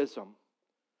beliefism,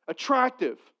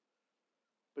 attractive,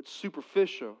 but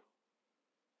superficial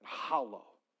and hollow.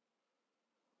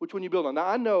 Which one you build on? Now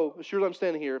I know, as sure as I'm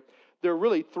standing here, there are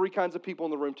really three kinds of people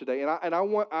in the room today, and I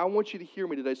want you to hear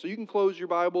me today. So you can close your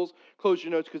Bibles, close your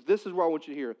notes, because this is where I want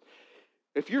you to hear it.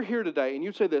 If you're here today and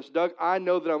you say this, Doug, I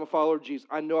know that I'm a follower of Jesus.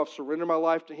 I know I've surrendered my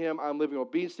life to Him. I'm living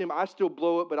obedience to Him. I still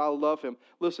blow it, but I love Him.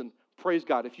 Listen, praise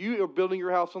God. If you are building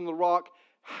your house on the rock,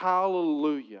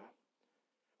 hallelujah.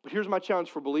 But here's my challenge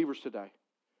for believers today.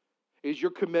 Is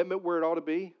your commitment where it ought to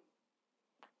be?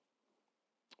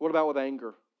 What about with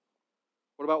anger?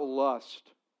 What about with lust?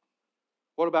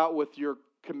 What about with your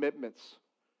commitments?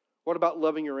 What about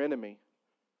loving your enemy?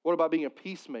 What about being a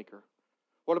peacemaker?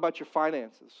 What about your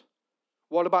finances?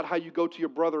 What about how you go to your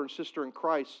brother and sister in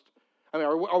Christ? I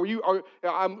mean,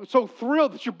 I'm so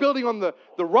thrilled that you're building on the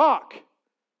rock.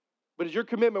 But is your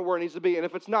commitment where it needs to be? And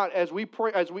if it's not, as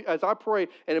I pray,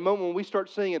 in a moment when we start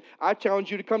singing, I challenge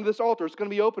you to come to this altar. It's going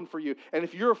to be open for you. And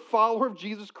if you're a follower of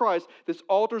Jesus Christ, this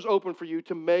altar is open for you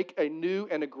to make a new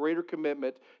and a greater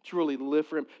commitment to really live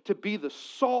for Him, to be the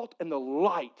salt and the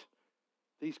light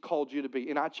that He's called you to be.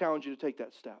 And I challenge you to take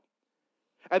that step.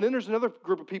 And then there's another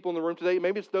group of people in the room today.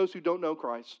 Maybe it's those who don't know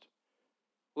Christ.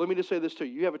 Let me just say this to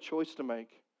you. You have a choice to make.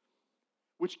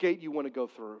 Which gate you want to go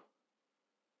through.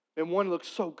 And one looks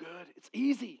so good. It's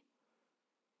easy.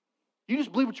 You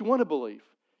just believe what you want to believe.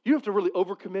 You don't have to really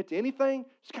overcommit to anything.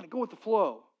 Just kind of go with the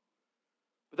flow.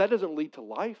 But that doesn't lead to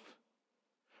life.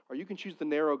 Or you can choose the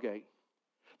narrow gate.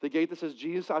 The gate that says,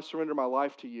 Jesus, I surrender my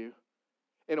life to you,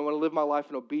 and I want to live my life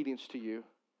in obedience to you,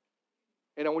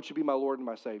 and I want you to be my Lord and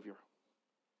my Savior.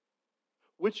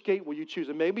 Which gate will you choose?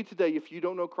 And maybe today, if you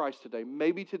don't know Christ today,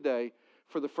 maybe today,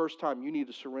 for the first time, you need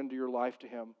to surrender your life to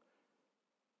Him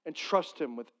and trust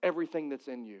Him with everything that's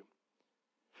in you.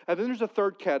 And then there's a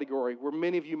third category where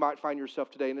many of you might find yourself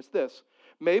today, and it's this.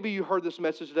 Maybe you heard this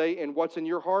message today, and what's in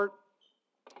your heart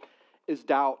is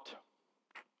doubt.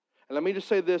 And let me just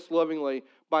say this lovingly,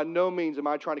 by no means am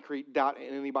I trying to create doubt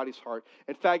in anybody's heart.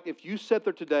 In fact, if you sit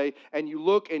there today and you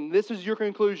look and this is your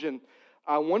conclusion,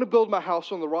 I want to build my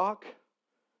house on the rock,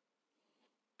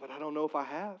 but I don't know if I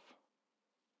have.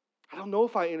 I don't know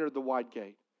if I entered the wide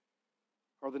gate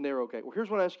or the narrow gate. Well, here's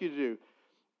what I ask you to do.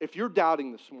 If you're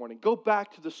doubting this morning, go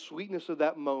back to the sweetness of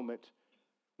that moment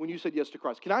when you said yes to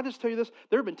Christ. Can I just tell you this?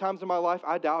 There have been times in my life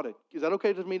I doubted. Is that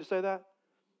okay for me to say that?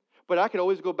 But I could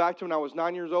always go back to when I was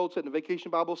 9 years old, sitting in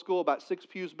vacation Bible school, about 6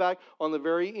 pews back on the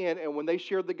very end. And when they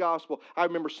shared the gospel, I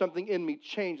remember something in me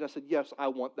changed. I said, yes, I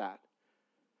want that.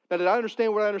 Now, did I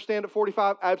understand what I understand at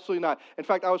 45? Absolutely not. In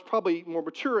fact, I was probably more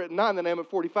mature at 9 than I am at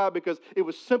 45 because it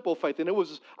was simple faith. And it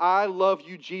was, I love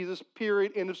you, Jesus,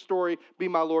 period, end of story, be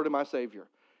my Lord and my Savior.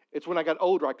 It's when I got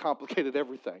older I complicated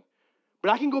everything.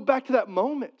 But I can go back to that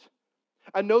moment.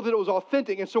 I know that it was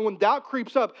authentic. And so when doubt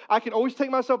creeps up, I can always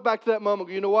take myself back to that moment.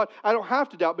 You know what? I don't have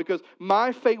to doubt because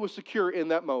my faith was secure in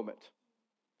that moment.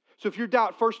 So if you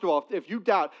doubt, first of all, if you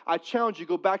doubt, I challenge you to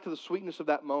go back to the sweetness of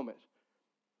that moment.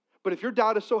 But if your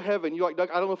doubt is so heavy and you're like,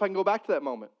 Doug, I don't know if I can go back to that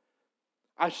moment.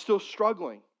 I'm still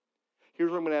struggling.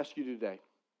 Here's what I'm going to ask you today.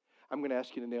 I'm going to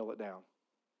ask you to nail it down.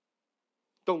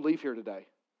 Don't leave here today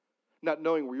not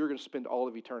knowing where you're going to spend all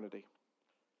of eternity.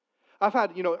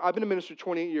 I've been a minister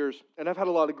 28 years, and I've had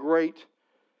a lot of great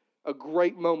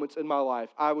moments in my life.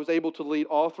 I was able to lead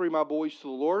all 3 of my boys to the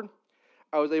Lord.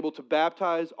 I was able to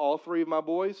baptize all 3 of my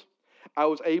boys. I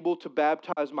was able to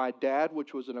baptize my dad,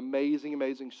 which was an amazing,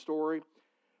 amazing story.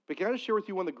 But can I just share with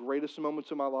you one of the greatest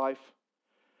moments of my life?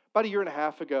 About a year and a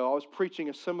half ago, I was preaching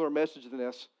a similar message than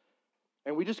this,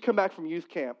 and we just come back from youth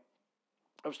camp.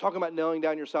 I was talking about nailing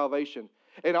down your salvation.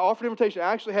 And I offered an invitation.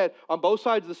 I actually had on both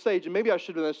sides of the stage, and maybe I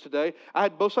should have done this today, I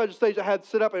had both sides of the stage, I had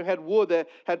set up and had wood that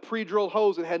had pre-drilled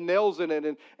holes and had nails in it,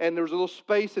 and there was a little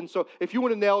space. And so if you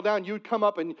want to nail down, you would come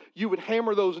up and you would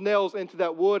hammer those nails into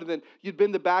that wood, and then you'd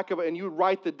bend the back of it, and you would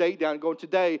write the date down, going,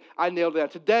 today I nailed it down.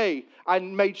 Today I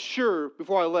made sure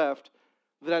before I left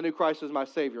that I knew Christ as my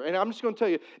Savior. And I'm just going to tell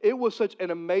you, it was such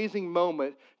an amazing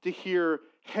moment to hear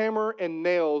hammer and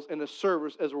nails in a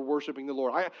service as we're worshiping the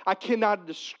Lord. I cannot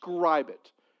describe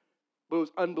it, but it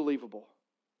was unbelievable.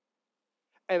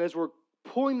 And as we're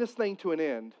pulling this thing to an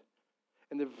end,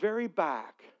 in the very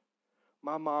back,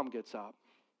 my mom gets up.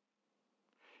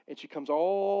 And she comes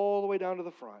all the way down to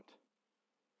the front.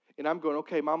 And I'm going,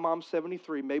 okay, my mom's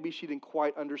 73. Maybe she didn't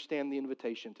quite understand the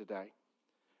invitation today.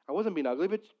 I wasn't being ugly,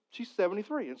 but she's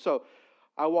 73. And so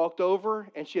I walked over,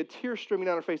 and she had tears streaming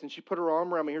down her face, and she put her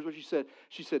arm around me. Here's what she said.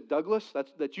 She said, Douglas,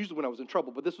 that's usually when I was in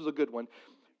trouble, but this was a good one.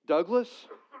 Douglas,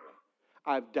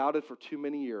 I've doubted for too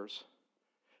many years,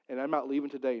 and I'm not leaving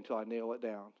today until I nail it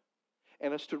down.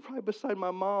 And I stood right beside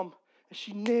my mom, and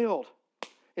she nailed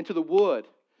into the wood.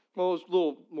 Well, it was a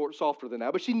little more softer than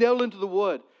that, but she nailed into the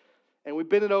wood. And we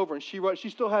bent it over, and she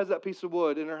still has that piece of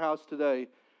wood in her house today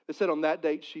that said on that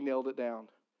date she nailed it down.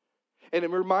 And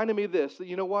it reminded me of this, that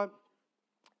you know what?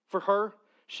 For her,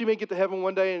 she may get to heaven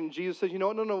one day, and Jesus says, you know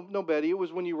what? No, Betty, it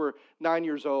was when you were 9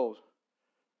 years old.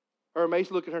 Or I may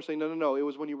look at her and say, no, it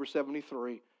was when you were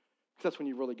 73. Because that's when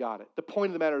you really got it. The point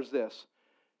of the matter is this.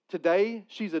 Today,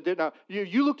 she's a... Now,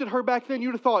 you looked at her back then,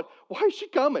 you'd have thought, why is she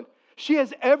coming? She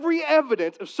has every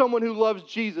evidence of someone who loves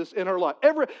Jesus in her life.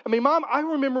 Mom, I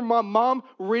remember my mom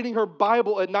reading her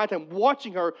Bible at nighttime,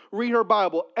 watching her read her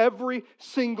Bible every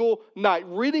single night,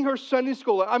 reading her Sunday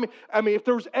school. If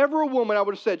there was ever a woman I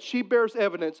would have said she bears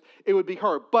evidence, it would be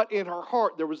her. But in her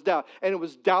heart, there was doubt. And it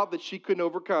was doubt that she couldn't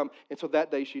overcome. And so that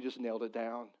day, she just nailed it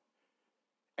down.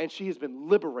 And she has been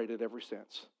liberated ever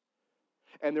since.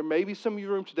 And there may be some of you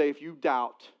in the room today, if you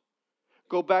doubt,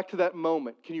 go back to that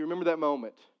moment. Can you remember that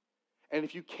moment? And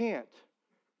if you can't,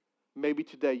 maybe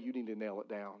today you need to nail it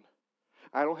down.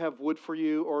 I don't have wood for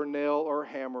you or a nail or a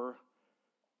hammer,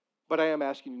 but I am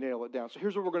asking you to nail it down. So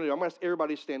here's what we're going to do. I'm going to ask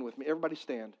everybody to stand with me. Everybody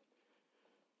stand.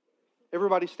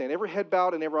 Everybody stand. Every head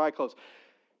bowed and every eye closed.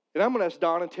 And I'm going to ask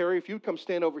Don and Terry if you would come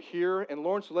stand over here. And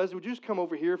Lawrence and Leslie, would you just come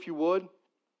over here if you would?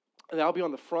 And I'll be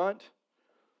on the front.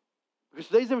 Because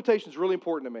today's invitation is really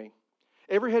important to me.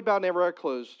 Every head bowed and every eye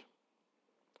closed.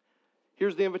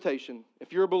 Here's the invitation.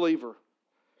 If you're a believer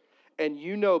and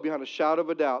you know beyond a shadow of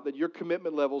a doubt that your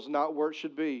commitment level is not where it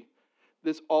should be,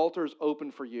 this altar is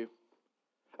open for you.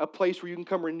 A place where you can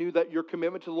come renew your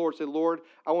commitment to the Lord. Say, Lord,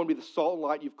 I want to be the salt and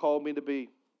light you've called me to be.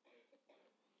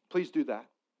 Please do that.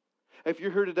 If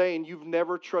you're here today and you've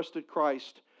never trusted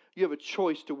Christ, you have a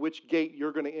choice to which gate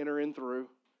you're going to enter in through.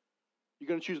 You're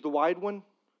going to choose the wide one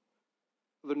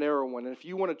or the narrow one. And if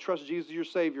you want to trust Jesus as your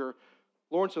Savior,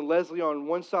 Lawrence and Leslie on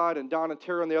one side and Don and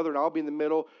Terry on the other, and I'll be in the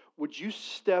middle, would you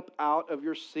step out of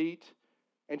your seat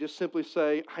and just simply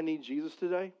say, I need Jesus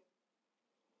today?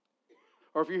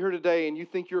 Or if you're here today and you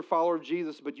think you're a follower of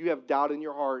Jesus, but you have doubt in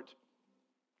your heart,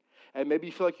 and maybe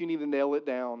you feel like you need to nail it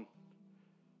down,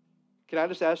 can I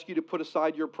just ask you to put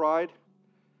aside your pride?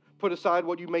 Put aside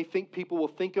what you may think people will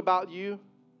think about you?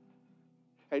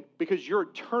 And because your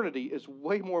eternity is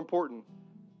way more important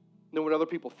than what other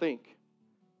people think.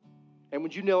 And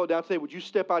would you nail it down today? Would you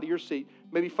step out of your seat,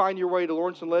 maybe find your way to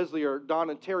Lawrence and Leslie or Don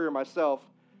and Terry or myself,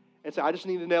 and say, I just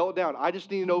need to nail it down. I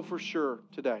just need to know for sure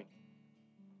today.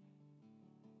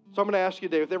 So I'm going to ask you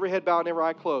today, with every head bowed and every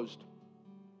eye closed,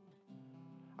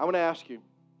 I'm going to ask you,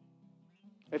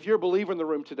 if you're a believer in the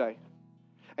room today,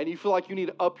 and you feel like you need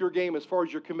to up your game as far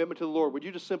as your commitment to the Lord, would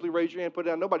you just simply raise your hand, put it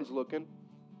down? Nobody's looking.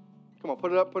 Come on,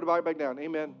 put it up, put it back down.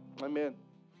 Amen. Amen.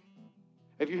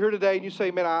 If you're here today and you say,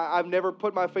 man, I've never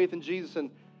put my faith in Jesus and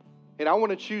I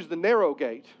want to choose the narrow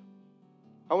gate.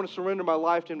 I want to surrender my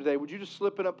life to Him today. Would you just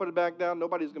slip it up, put it back down?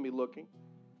 Nobody's going to be looking.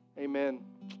 Amen.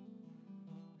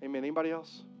 Amen. Anybody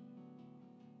else?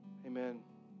 Amen.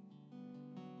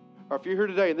 Or if you're here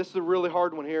today, and this is a really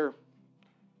hard one here,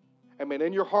 amen,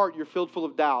 in your heart you're filled full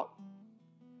of doubt,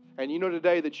 and you know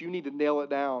today that you need to nail it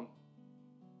down,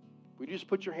 would you just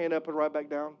put your hand up and right back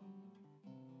down?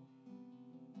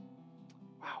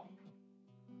 Wow.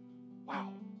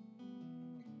 Wow.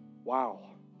 Wow.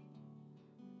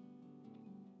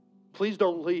 Please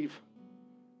don't leave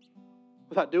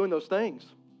without doing those things.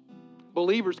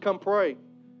 Believers, come pray.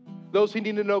 Those who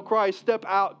need to know Christ, step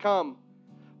out, come.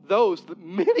 Those,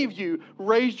 many of you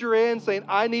raised your hand saying,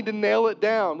 I need to nail it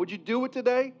down. Would you do it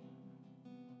today?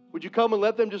 Would you come and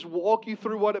let them just walk you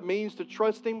through what it means to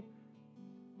trust Him?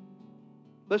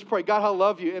 Let's pray. God, I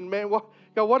love you. And man,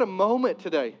 God, what a moment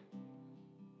today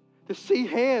to see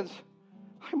hands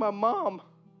like my mom.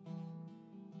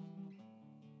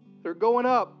 They're going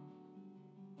up.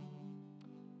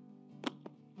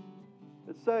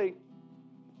 Let's say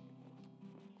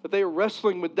that they are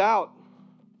wrestling with doubt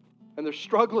and they're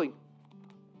struggling.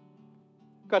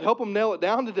 God, help them nail it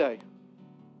down today.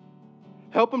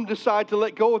 Help them decide to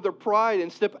let go of their pride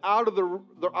and step out of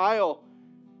their aisle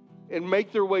and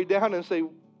make their way down and say,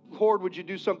 Lord, would you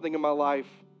do something in my life?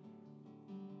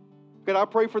 God, I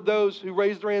pray for those who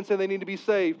raised their hand saying they need to be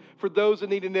saved, for those that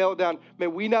need to nail it down. May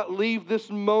we not leave this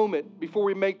moment before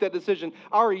we make that decision.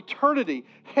 Our eternity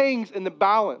hangs in the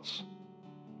balance.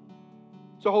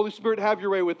 So Holy Spirit, have your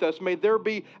way with us. May there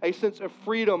be a sense of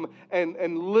freedom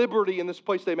and liberty in this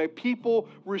place today. May people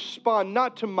respond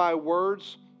not to my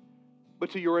words, but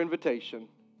to your invitation.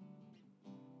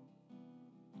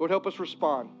 Lord, help us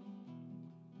respond.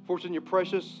 For it's in your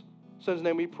precious Son's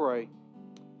name we pray.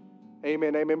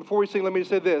 Amen, amen. Before we sing, let me just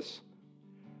say this.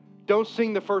 Don't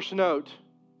sing the first note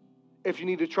if you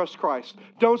need to trust Christ.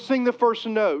 Don't sing the first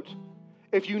note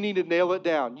if you need to nail it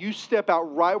down. You step out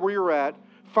right where you're at.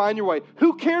 Find your way.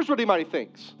 Who cares what anybody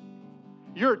thinks?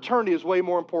 Your eternity is way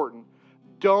more important.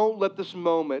 Don't let this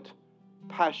moment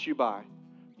pass you by.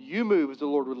 You move as the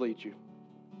Lord would lead you.